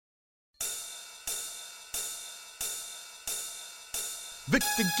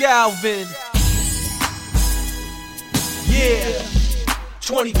Victor Galvan. Yeah.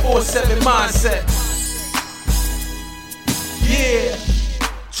 24/7 mindset. Yeah.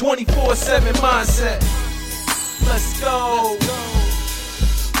 24/7 mindset. Let's go.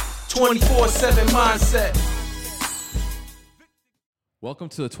 24/7 mindset. Welcome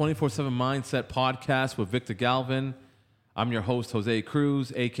to the 24/7 Mindset Podcast with Victor Galvan. I'm your host, Jose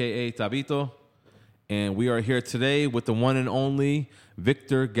Cruz, a.k.a. Tabito. And we are here today with the one and only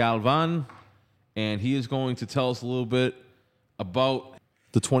Victor Galvan. And he is going to tell us a little bit about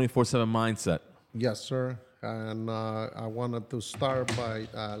the 24/7 mindset. Yes, sir. And I wanted to start by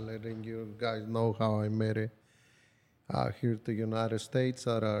letting you guys know how I made it here to the United States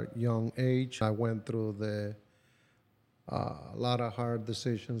at a young age. I went through a lot of hard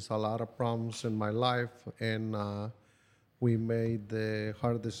decisions, a lot of problems in my life, and we made the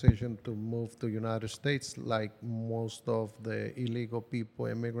hard decision to move to United States like most of the illegal people,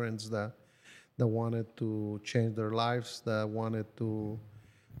 immigrants that wanted to change their lives, that wanted to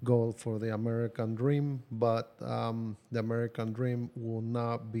go for the American dream. But the American dream will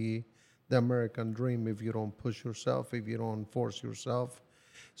not be the American dream if you don't push yourself, if you don't force yourself.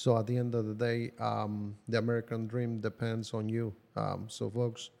 So at the end of the day, the American dream depends on you. So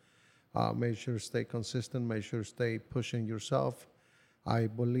folks, make sure stay consistent, make sure stay pushing yourself. I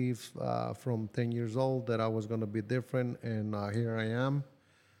believe from 10 years old that I was going to be different, and here I am.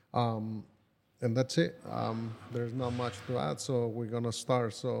 And that's it. There's not much to add, so we're going to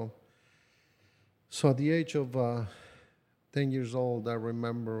start. So at the age of 10 years old, I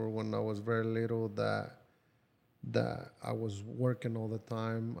remember when I was very little that I was working all the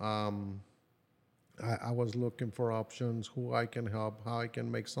time. I was looking for options, who I can help, how I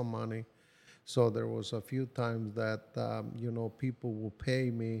can make some money. So there was a few times that, people will pay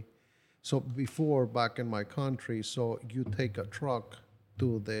me. So before, back in my country, so you take a truck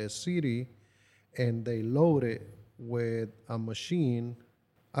to the city and they load it with a machine.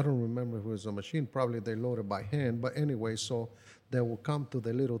 I don't remember if it was a machine. Probably they load it by hand. But anyway, so they will come to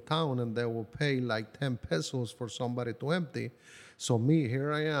the little town and they will pay like 10 pesos for somebody to empty. So me,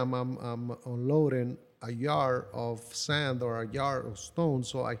 here I am, I'm unloading a yard of sand or a yard of stone.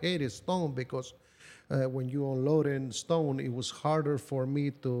 So I hated stone because when you unloading stone, it was harder for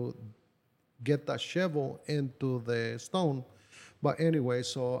me to get that shovel into the stone. But anyway,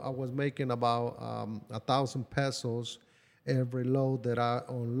 so I was making about 1,000 pesos every load that I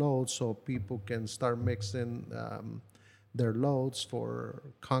unload, so people can start mixing their loads for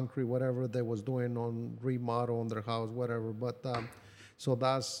concrete, whatever they was doing on remodel on their house, whatever. But so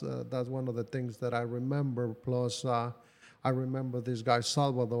that's one of the things that I remember. Plus, I remember this guy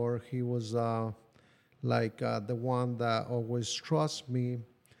Salvador. He was the one that always trusts me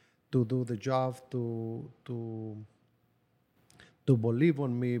to do the job, to believe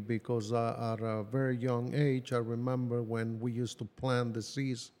on me, because at a very young age, I remember when we used to plant the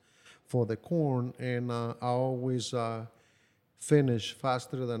seeds for the corn, and I always finish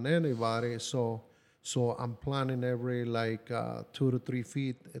faster than anybody. So I'm planting every 2 to 3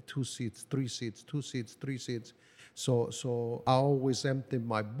 feet, 2 seeds, 3 seeds, 2 seeds, 3 seeds. So I always emptied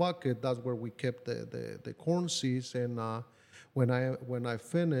my bucket. That's where we kept the corn seeds. And when I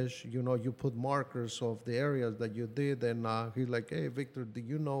finish, you put markers of the areas that you did. And he's like, "Hey, Victor, do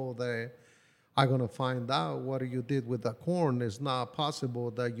you know that I'm gonna find out what you did with the corn? It's not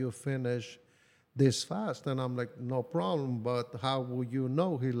possible that you finish this fast." And I'm like, "No problem, but how will you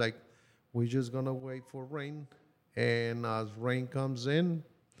know?" He's like, "We're just gonna wait for rain, and as rain comes in,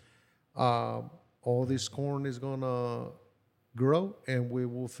 all this corn is gonna grow, and we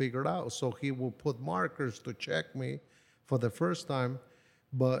will figure it out." So he will put markers to check me for the first time,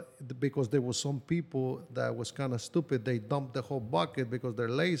 but because there was some people that was kind of stupid, they dumped the whole bucket because they're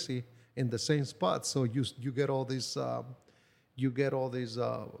lazy in the same spot. So you get all these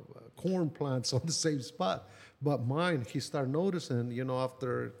corn plants on the same spot. But mine, he started noticing,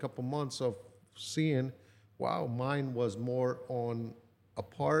 after a couple months of seeing, wow, mine was more on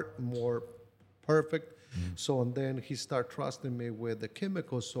apart, more perfect. Mm-hmm. So, and then he started trusting me with the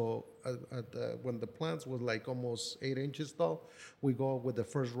chemicals. So when the plants was like almost 8 inches tall, we go with the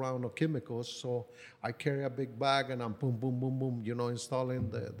first round of chemicals. So I carry a big bag and I'm boom, boom, boom, boom,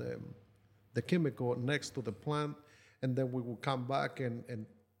 installing the chemical next to the plant. And then we will come back and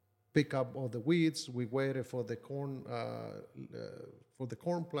pick up all the weeds. We waited for the corn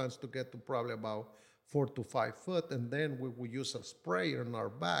plants to get to probably about 4 to 5 foot, and then we will use a sprayer in our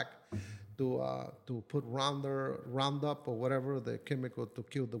back to put Roundup or whatever, the chemical to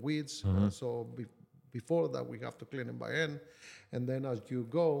kill the weeds. Mm-hmm. So before that, we have to clean it by hand, and then as you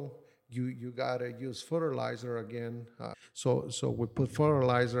go, you gotta use fertilizer again. So we put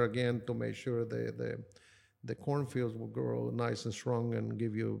fertilizer again to make sure the cornfields will grow nice and strong and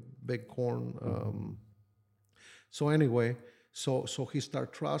give you big corn. So anyway, so he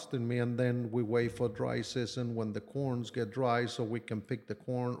start trusting me, and then we wait for dry season when the corns get dry, so we can pick the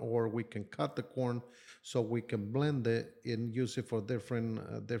corn, or we can cut the corn, so we can blend it and use it for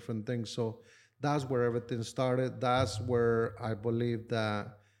different things. So that's where everything started. That's where I believe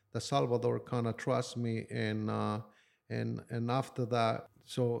that the Salvador kind of trusts me, and after that,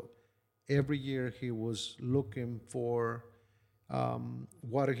 so every year he was looking for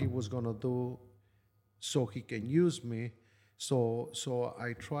what he was gonna do so he can use me. So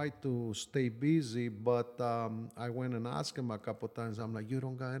I tried to stay busy, but I went and asked him a couple times. I'm like, you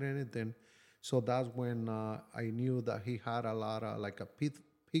don't got anything. So that's when I knew that he had a lot of like a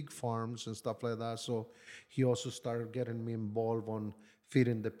pig farms and stuff like that. So he also started getting me involved on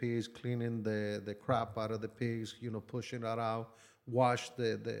feeding the pigs, cleaning the crap out of the pigs, pushing that out, wash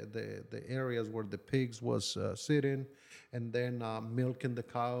the areas where the pigs was sitting, and then milking the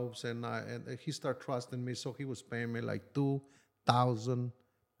cows. And he started trusting me, so he was paying me like 2,000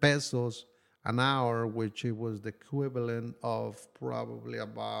 pesos an hour, which it was the equivalent of probably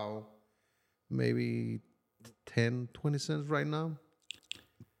about maybe 10-20 cents right now.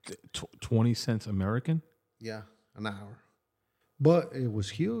 20 cents American? Yeah, an hour. But it was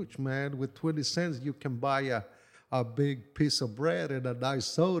huge, man. With 20 cents, you can buy a big piece of bread and a nice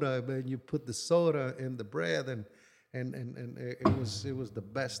soda. And then you put the soda in the bread, and it was the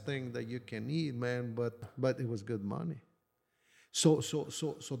best thing that you can eat, man. But it was good money. So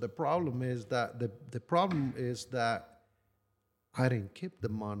the problem is that I didn't keep the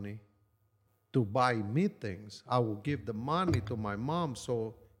money to buy me things. I will give the money to my mom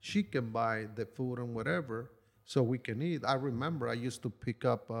so she can buy the food and whatever so we can eat. I remember I used to pick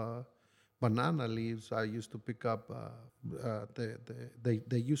up banana leaves. I used to pick up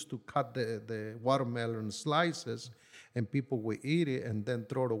they used to cut the watermelon slices, and people would eat it and then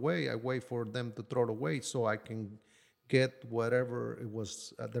throw it away. I wait for them to throw it away so I can get whatever it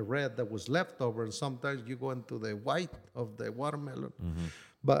was, the red that was left over. And sometimes you go into the white of the watermelon.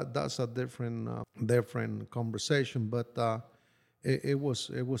 But that's a different conversation. But it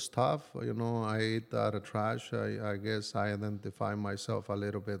was tough. I ate out of trash. I guess I identify myself a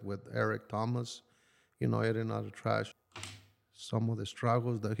little bit with Eric Thomas, eating out of trash. Some of the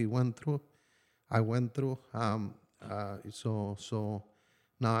struggles that he went through, I went through. So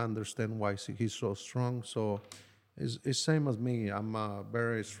now I understand why he's so strong. So it's same as me. I'm a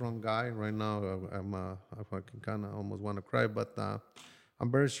very strong guy right now. I can kind of almost want to cry, but I'm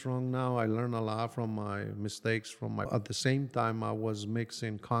very strong now. I learned a lot from my mistakes. At the same time, I was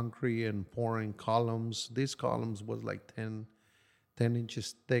mixing concrete and pouring columns. These columns was like 10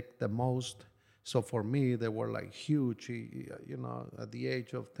 inches thick the most. So for me, they were like huge. At the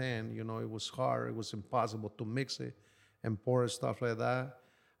age of 10, it was hard. It was impossible to mix it and pour stuff like that.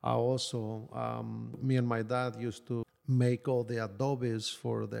 I also, me and my dad used to make all the adobes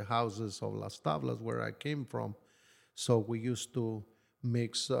for the houses of Las Tablas where I came from. So we used to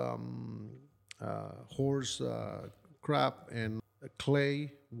mix horse crap and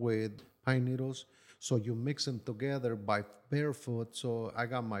clay with pine needles. So you mix them together by barefoot. So I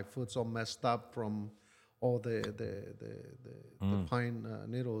got my foot all messed up from all the pine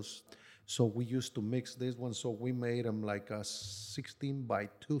needles. So we used to mix this one. So we made them like a 16 by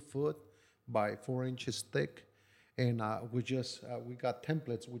 2 foot by 4 inches thick. And we got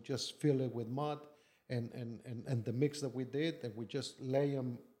templates. We just fill it with mud and the mix that we did, and we just lay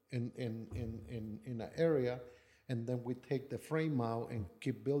them in an area. And then we take the frame out and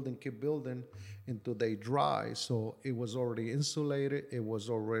keep building until they dry. So it was already insulated. It was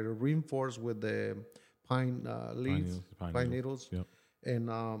already reinforced with the pine leaves, pine needles. Yep.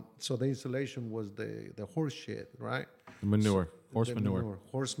 And so the insulation was the horse shit, right? Manure, So,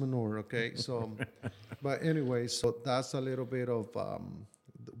 horse manure. Okay. So, but anyway, so that's a little bit of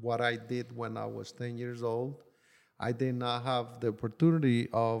what I did when I was 10 years old. I did not have the opportunity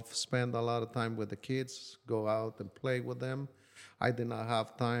of spend a lot of time with the kids, go out and play with them. I did not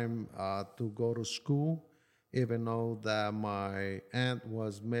have time to go to school, even though that my aunt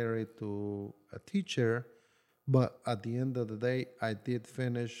was married to a teacher. But at the end of the day, I did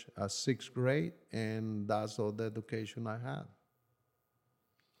finish 6th grade, and that's all the education I had.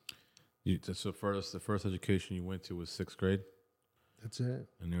 So the first education you went to was 6th grade? That's it.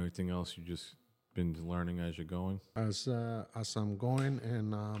 And everything else you just been learning as you're going? As I'm going,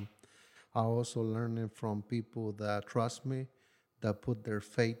 and I also learning from people that trust me, that put their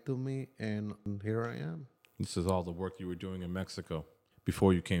faith to me, and here I am. This is all the work you were doing in Mexico.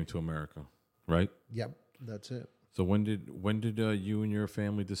 before you came to America, right? Yep, that's it. So when did you and your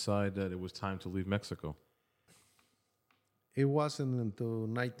family decide that it was time to leave Mexico? It wasn't until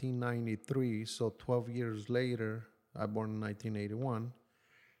 1993, so 12 years later, I born in 1981.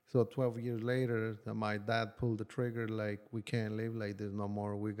 So 12 years later, my dad pulled the trigger like, we can't live like this no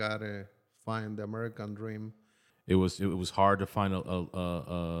more. We got to find the American dream. It was hard to find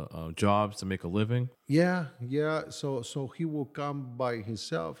jobs to make a living. Yeah. So he would come by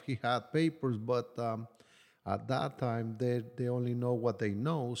himself. He had papers, but at that time, they only know what they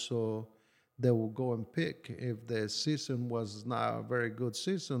know. So they will go and pick if the season was not a very good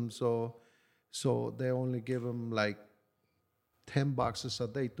season. So they only give him like 10 boxes a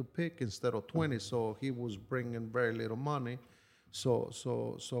day to pick instead of 20. So he was bringing very little money. So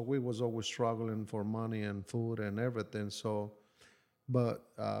we was always struggling for money and food and everything. So, but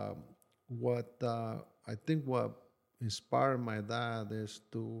what I think what inspired my dad is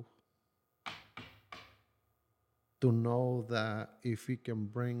to know that if he can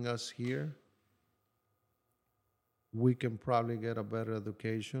bring us here, we can probably get a better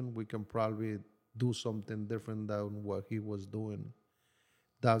education. We can probably do something different than what he was doing.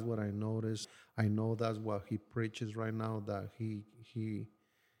 That's what I noticed. I know that's what he preaches right now, that he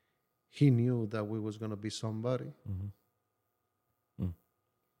knew that we was going to be somebody. Mm-hmm.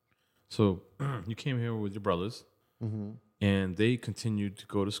 So you came here with your brothers, Mm-hmm. and they continued to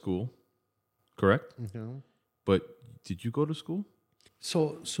go to school, correct? Mm-hmm. But did you go to school?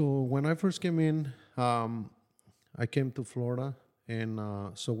 So when I first came in, I came to Florida, and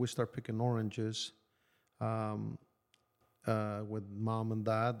so we start picking oranges with mom and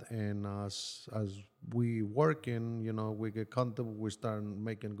dad. And as we working, we get comfortable. We start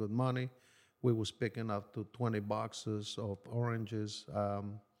making good money. We was picking up to 20 boxes of oranges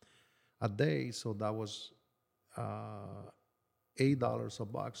a day. So that was $8 a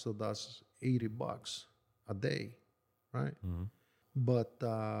box. So that's $80 a day, right? Mm-hmm. But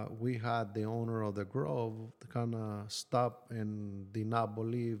we had the owner of the grove kind of stop and did not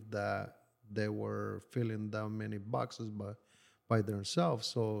believe that they were filling that many boxes by themselves.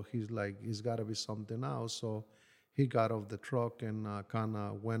 So he's like, it's got to be something else. So he got off the truck and kind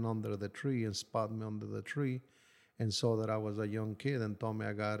of went under the tree and spotted me under the tree and saw that I was a young kid and told me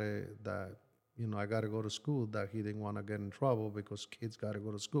I got to go to school, that he didn't want to get in trouble because kids got to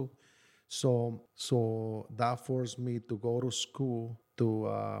go to school. So that forced me to go to school, to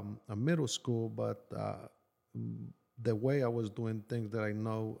a middle school, but the way I was doing things that I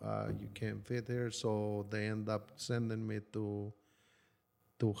know you can't fit here, so they end up sending me to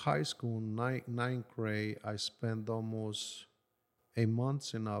high school, ninth grade. I spent almost 8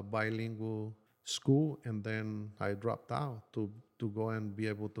 months in a bilingual school, and then I dropped out to go and be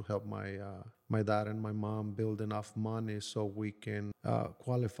able to help my dad and my mom build enough money so we can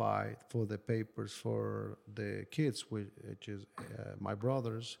qualify for the papers for the kids, which is my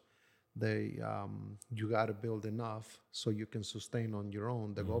brothers. You got to build enough so you can sustain on your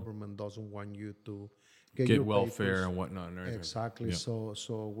own. The government doesn't want you to get your welfare papers. and whatnot and everything. Exactly. Yeah.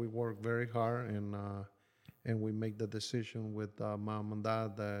 So we work very hard, and we make the decision with mom and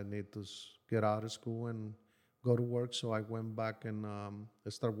dad that I need to get out of school and go to work. So I went back and I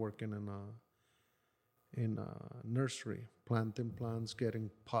started working in a nursery, planting plants, getting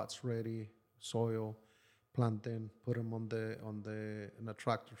pots ready, soil, planting, put them in a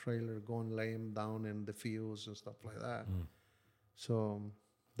tractor trailer, go and lay them down in the fields and stuff like that. So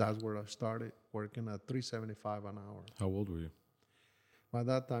that's where I started working at $3.75 an hour. How old were you? By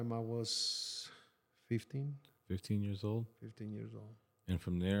that time, I was 15. 15 years old? 15 years old. And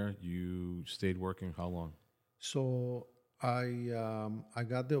from there, you stayed working how long? So I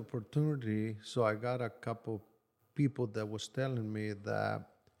got the opportunity. So I got a couple people that was telling me that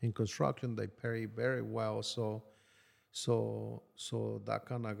in construction they pay very well. So that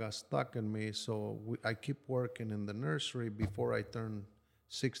kind of got stuck in me. So I keep working in the nursery. Before I turned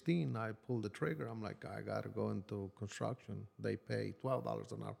 16, I pulled the trigger. I'm like, I got to go into construction. They pay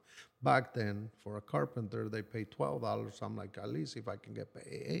 $12 an hour. Back then, for a carpenter, they pay $12. I'm like, at least if I can get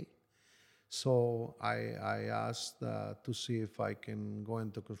paid $8. So I asked to see if I can go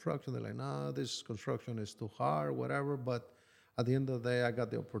into construction. They're like, nah, this construction is too hard, whatever. But at the end of the day, I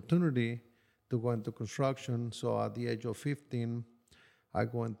got the opportunity to go into construction. So at the age of 15, I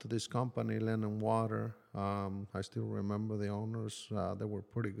go into this company, Land and Water. I still remember the owners. They were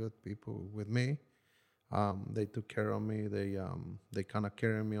pretty good people with me. They took care of me. They kind of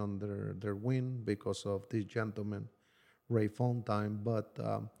carried me on their wing because of this gentleman, Ray Fontaine. But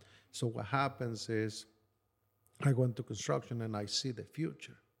so what happens is I go into construction and I see the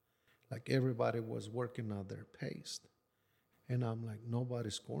future. Like everybody was working at their pace. And I'm like,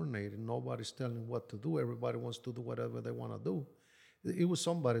 nobody's coordinating. Nobody's telling what to do. Everybody wants to do whatever they want to do. It was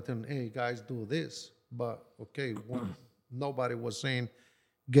somebody telling, hey, guys, do this. But, okay, nobody was saying,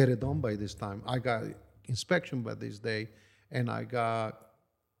 get it done by this time. I got inspection by this day, and I got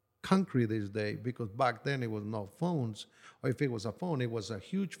concrete this day, because back then it was no phones. Or if it was a phone, it was a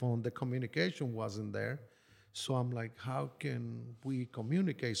huge phone. The communication wasn't there. So I'm like, how can we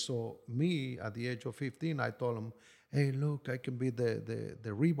communicate? So me, at the age of 15, I told him, hey, look, I can be the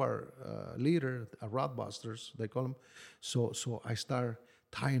rebar leader, rod busters, they call them. So I start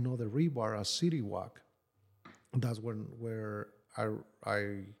tying all the rebar as city walk. That's where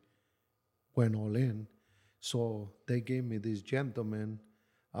I went all in. So they gave me this gentleman,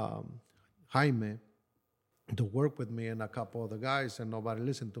 Jaime, to work with me and a couple other guys, and nobody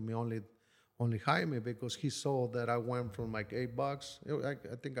listened to me, only Jaime, because he saw that I went from like $8.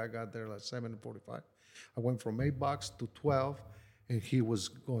 I think I got there like 7:45. I went from $8 to 12, and he was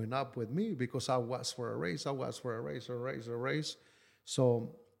going up with me because I was for a raise.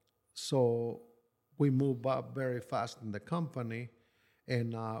 So we moved up very fast in the company,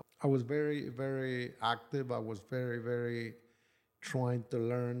 and I was very, very active. I was very, very trying to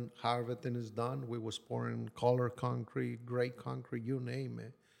learn how everything is done. We was pouring color concrete, gray concrete, you name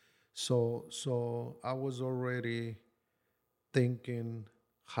it. So I was already thinking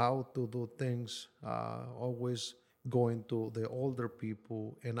how to do things, always going to the older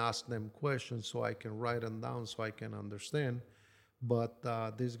people and ask them questions so I can write them down so I can understand. But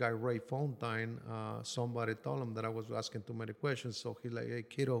this guy, Ray Fontaine, somebody told him that I was asking too many questions. So he like, hey,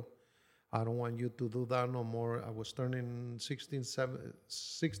 kiddo, I don't want you to do that no more. I was turning 16.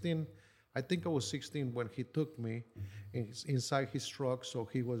 I think I was 16 when he took me inside his truck. So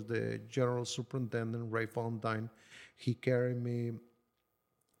he was the general superintendent, Ray Fontaine. He carried me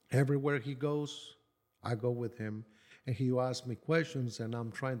everywhere he goes. I go with him. And he asked me questions, and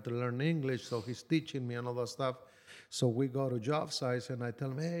I'm trying to learn English. So he's teaching me and all that stuff. So we go to job sites, and I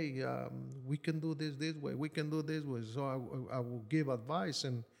tell him, hey, we can do this way. We can do this way. So I will give advice,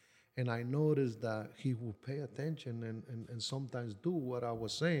 and I noticed that he would pay attention and sometimes do what I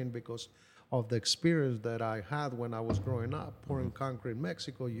was saying because of the experience that I had when I was growing up. Pouring concrete in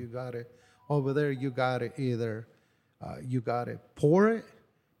Mexico, you got it. Over there, you got it either, you got to pour it,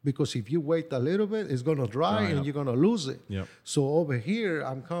 because if you wait a little bit, it's going to dry and you're going to lose it. Yep. So over here,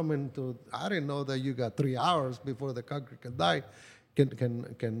 I'm coming to, I didn't know that you got 3 hours before the concrete can die.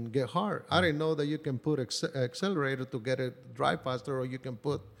 Can get hard. I didn't know that you can put accelerator to get it dry faster, or you can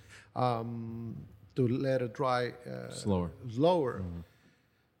put to let it dry slower. Mm-hmm.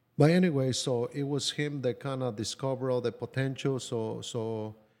 But anyway, so it was him that kind of discovered all the potential.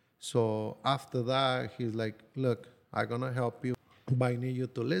 So after that, he's like, look, I'm gonna help you, but I need you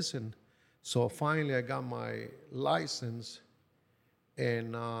to listen. So finally, I got my license,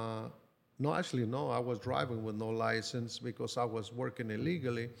 and no, I was driving with no license because I was working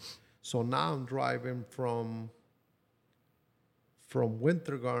illegally. So now I'm driving from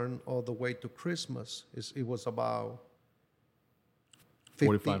Winter Garden all the way to Christmas. It was about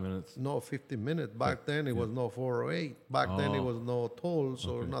 45 minutes. No, 50 minutes. Back then it was no 408. Back then it was no tolls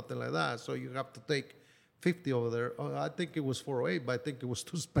or nothing like that. So you have to take 50 over there. I think it was 408, but I think it was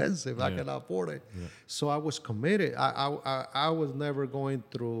too expensive. I cannot afford it. Yeah. So I was committed. I was never going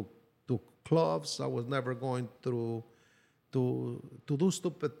through to clubs. I was never going through to do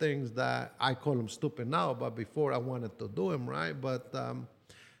stupid things that I call them stupid now, but before I wanted to do them, right? But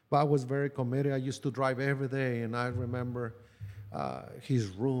I was very committed. I used to drive every day, and I remember his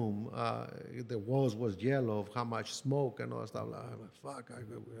room, the walls was yellow of how much smoke and all that stuff. I'm like, fuck,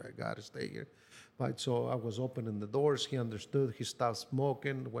 I got to stay here. But so I was opening the doors. He understood. He stopped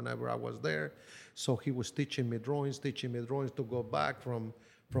smoking whenever I was there. So he was teaching me drawings to go back from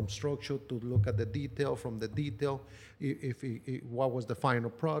structure to look at the detail, from the detail, what was the final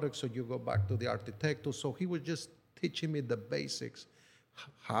product. So you go back to the architecture. So he was just teaching me the basics,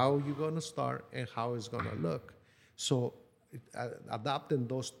 how you're going to start and how it's going to look. So adapting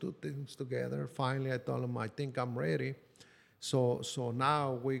those two things together, finally I told him, I think I'm ready. So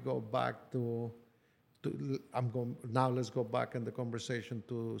now we go back to now let's go back in the conversation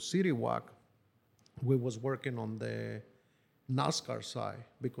to City Walk. We was working on the NASCAR side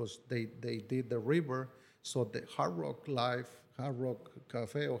because they did the river. So the Hard Rock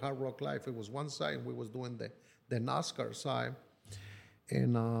Cafe or Hard Rock Life, it was one side, and we was doing the NASCAR side.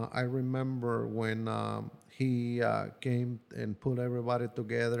 And I remember when he came and put everybody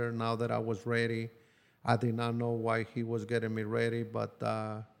together. Now that I was ready, I did not know why he was getting me ready, but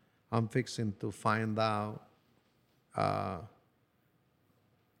I'm fixing to find out.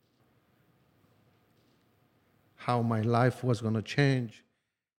 how my life was going to change.